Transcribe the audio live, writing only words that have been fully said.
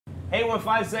Hey, we're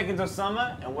 5 Seconds of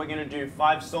Summer, and we're gonna do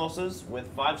 5 sauces with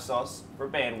 5 sauce for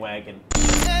Bandwagon.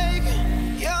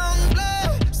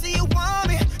 Youngblood, see you want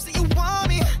me, see you want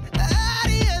me. Out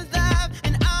of your life,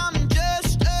 and I'm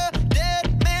just a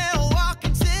dead man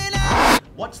walking tonight.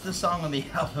 What's the song on the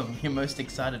album you're most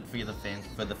excited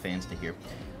for the fans to hear?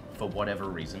 For whatever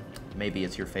reason. Maybe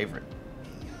it's your favorite.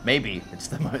 Maybe it's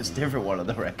the most different one on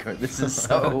the record. This is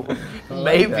so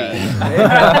maybe.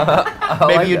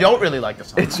 Maybe you don't really like the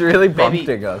song. It's really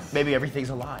bumping us. Maybe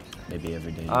everything's a lie. Maybe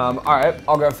every day. All right,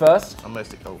 I'll go first. I'm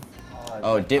most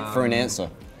Oh, dip for an answer.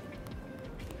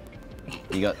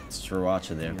 You got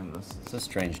sriracha there. It's a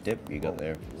strange dip you got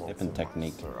there. Different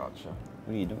technique. Sriracha.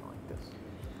 What are you doing?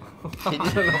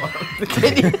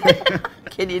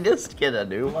 Can you just get a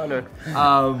new one? Or?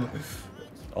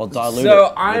 I'll dilute it.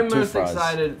 So I'm with 2 most fries.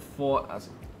 excited for. That's a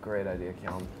great idea,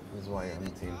 Calum. This is why you're on the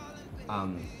team.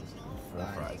 For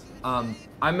fries.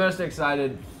 I'm most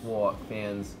excited for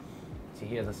fans to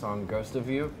hear the song "Ghost of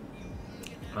You."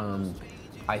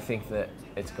 I think that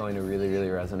it's going to really, really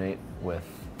resonate with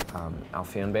our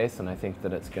fan base, and I think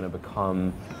that it's going to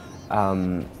become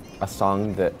a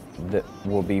song that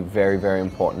will be very, very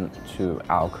important to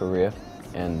our career,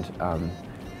 and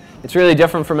it's really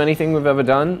different from anything we've ever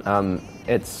done.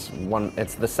 It's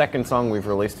the second song we've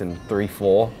released in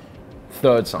 3/4,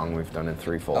 third song we've done in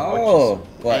 3/4. Oh,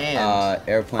 what?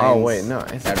 Airplanes. Oh wait, no,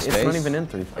 it's not even in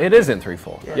 3/4. It is in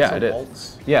 3/4. Yeah, it is.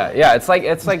 Waltz. Yeah, it's like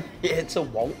Yeah, it's a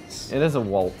waltz. it is a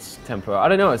waltz tempo. I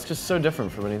don't know, it's just so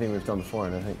different from anything we've done before,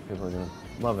 and I think people are gonna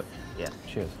love it. Yeah.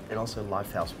 Cheers. And also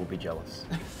Lifehouse will be jealous.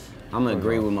 I'm gonna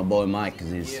agree with my boy Mike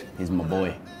because he's my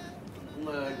boy. I'm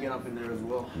gonna get up in there as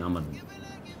well. And I'm a.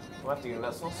 We'll have to get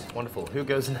that sauce. Wonderful. Who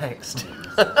goes next?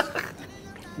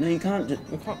 No, you can't just.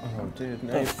 Oh, dude,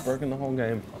 now you've broken the whole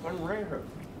game.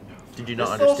 Did you not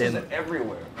understand? Sauces are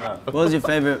everywhere. What was your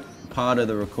favorite part of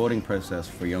the recording process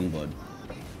for Youngblood?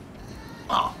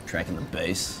 Oh, Tracking the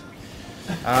bass.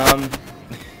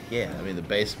 yeah. I mean, the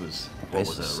bass was. What Bass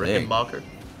was was it? sick. Rickenbacker.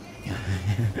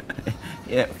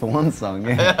 Yeah, for one song,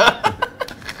 yeah.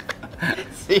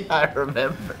 See, I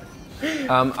remember.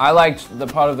 I liked the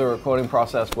part of the recording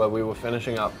process where we were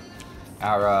finishing up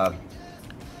our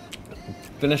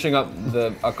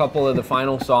a couple of the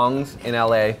final songs in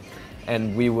LA,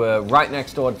 and we were right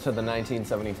next door to the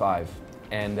 1975,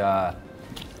 and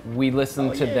we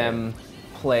listened to them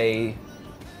play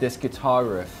this guitar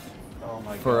riff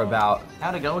for about.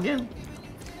 How'd it go again?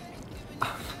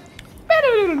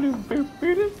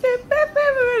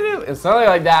 It's something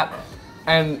like that,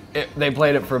 and they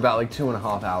played it for about like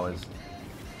 2.5 hours.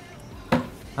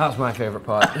 That was my favorite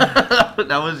part. That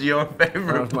was your favorite.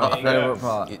 That was my favorite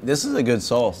part. This is a good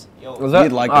sauce. Was that?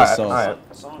 You'd like All this right,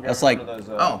 sauce. all right. That's like.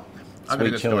 Oh, I've got a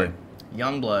Sweet good chili. story.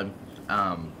 Youngblood,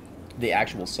 the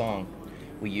actual song,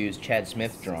 we used Chad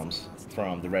Smith drums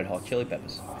from the Red Hot Chili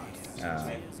Peppers,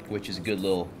 which is a good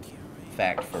little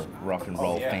fact for rock and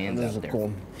roll fans Those out are there.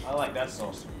 cool. I like that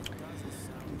sauce.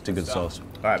 It's a good sauce.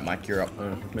 All right, Mike, you're up.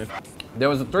 There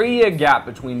was a 3-year gap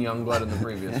between Youngblood and the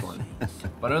previous one,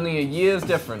 but only a year's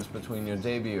difference between your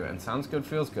debut and Sounds Good,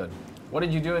 Feels Good. What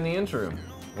did you do in the interim?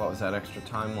 What was that extra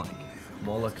time like?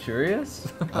 More luxurious?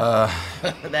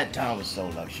 That time was so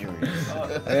luxurious.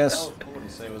 Yes. I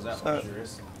wouldn't say it was that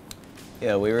luxurious.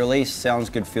 Yeah, we released Sounds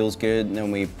Good, Feels Good, and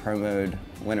then we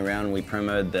went around and we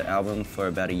promoted the album for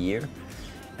about a year.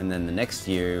 And then the next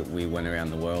year, we went around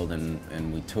the world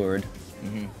and we toured.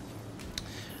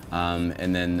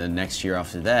 And then the next year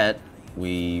after that,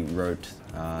 we wrote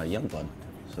Youngblood.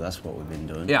 So that's what we've been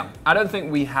doing. Yeah, I don't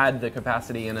think we had the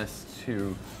capacity in us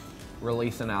to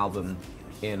release an album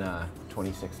in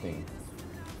 2016.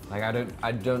 Like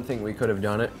I don't think we could have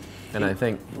done it, and I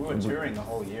think We were touring the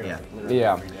whole year. Yeah. like, literally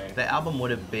Yeah. every day. The album would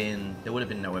have been, there would have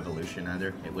been no evolution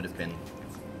either. It would have been,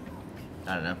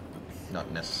 I don't know,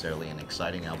 not necessarily an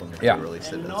exciting album if Yeah. we released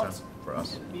it And at the not time for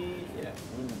us. wouldn't be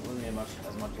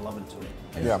as much love into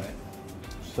it. Yeah.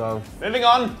 So Moving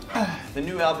on, the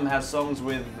new album has songs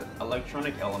with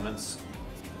electronic elements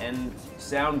and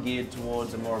sound geared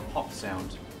towards a more pop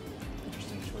sound.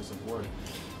 Interesting choice of word.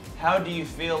 How do you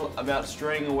feel about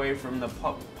straying away from the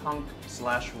pop punk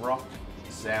 / rock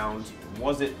sound?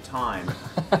 Was it time?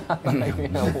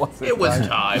 It was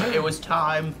time. It was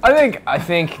time. I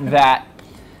think that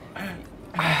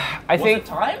Was it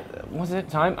time? Was it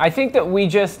time? I think that we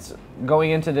just,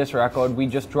 going into this record, we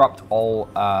just dropped all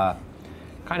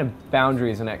kind of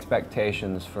boundaries and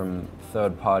expectations from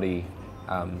third-party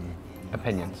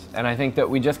opinions. And I think that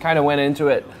we just kind of went into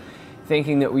it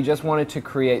thinking that we just wanted to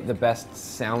create the best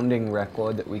sounding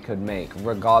record that we could make,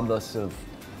 regardless of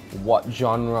what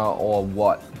genre or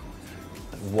what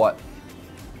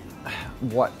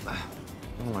what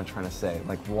am I trying to say?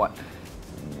 Like what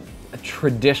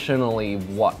traditionally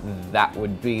what that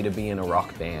would be to be in a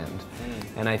rock band.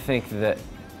 And I think that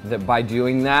by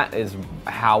doing that is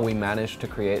how we managed to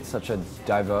create such a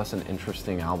diverse and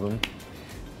interesting album.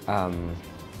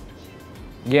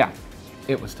 Yeah,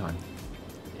 it was time.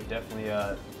 It definitely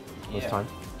It was time.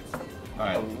 All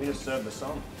right. We just served the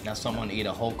song. Now someone eat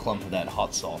a whole clump of that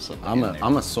hot sauce. I'm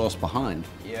a sauce behind.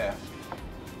 Yeah.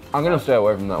 I'm gonna stay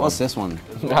away from that What's one. this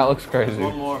one? That looks crazy. There's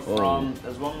one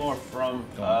more from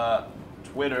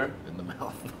Twitter. in the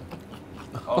mouth.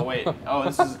 Oh wait. Oh,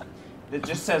 it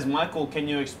just says, Michael, can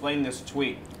you explain this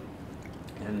tweet?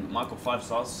 And Michael 5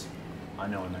 Sauce, I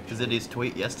know him actually. Is it his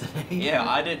tweet yesterday? Yeah,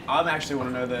 I did. I actually want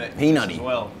to know that Peanutty. as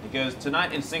well. It goes,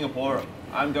 tonight in Singapore,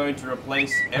 I'm going to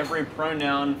replace every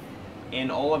pronoun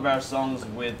in all of our songs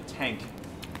with tank.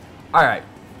 All right.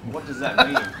 What does that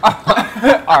mean?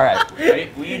 All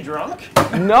right. Were you drunk?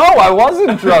 No, I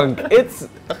wasn't drunk. It's,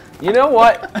 you know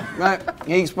what? Right,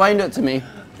 he explained it to me,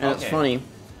 and it's Okay. funny.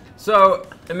 So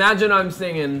imagine I'm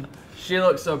singing "She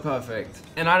Looks So Perfect,"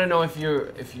 and I don't know if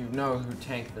you know who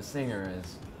Tank the singer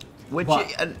is. Which But-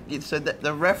 so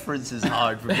the reference is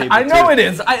hard for people. I know to, it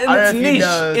is. I It's don't know if niche. you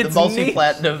know It's the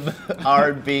multi-platinum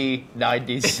R&B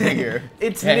 90s singer.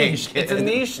 It's Tank. niche. It's a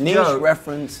niche Niche joke.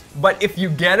 reference. But if you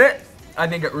get it, I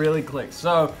think it really clicks.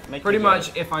 So Make pretty you get much,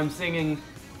 it. if I'm singing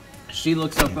 "She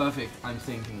Looks So Perfect," I'm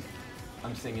singing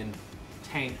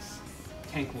Tank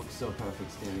looks so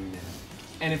perfect standing there.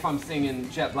 And if I'm singing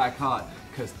 "Jet Black Heart,"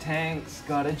 because Tank's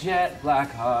got a jet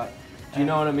black heart. Do you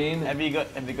know what I mean? Have you got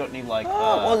any like?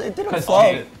 Well, it didn't Because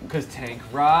fall. Tank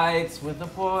writes with the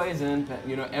poison.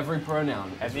 You know every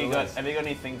pronoun. Have you got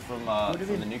anything from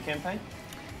the new campaign?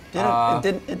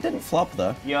 It didn't flop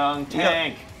though. Young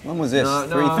Tank. When was this? No,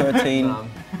 3:13,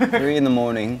 no. 3 in the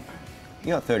morning.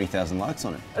 You got 30,000 likes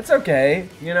on it. That's okay.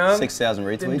 You know. 6,000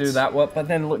 retweets. Didn't do that well, but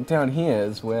then look down here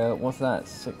is where, what's that?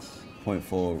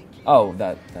 0.4. Oh,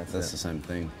 that's That's it. the same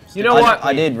thing. You know what?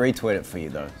 I did retweet it for you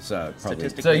though, so probably.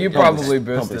 Statistically- So you probably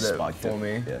boosted it spiked for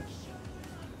me. Yeah.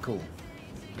 Cool.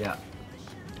 Yeah.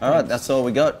 All right, that's all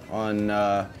we got on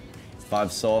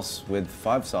 5 Sauce with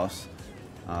 5 Sauce.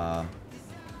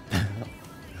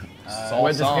 We're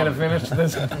just gonna finish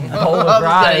this whole I'm just gonna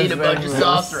fries. eat a bunch of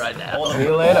sauce right now. See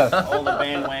you later. All the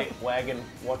bandwagon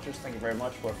watchers, thank you very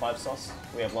much for 5 Sauce.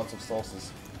 We have lots of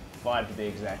sauces, 5 to be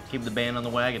exact. Keep the band on the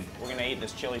wagon. We're gonna eat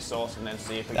this chili sauce and then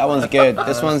see if we That one's good.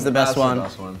 This one's the best That's the one.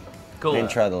 best one. Cool.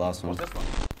 Didn't try the last one. What's this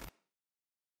one?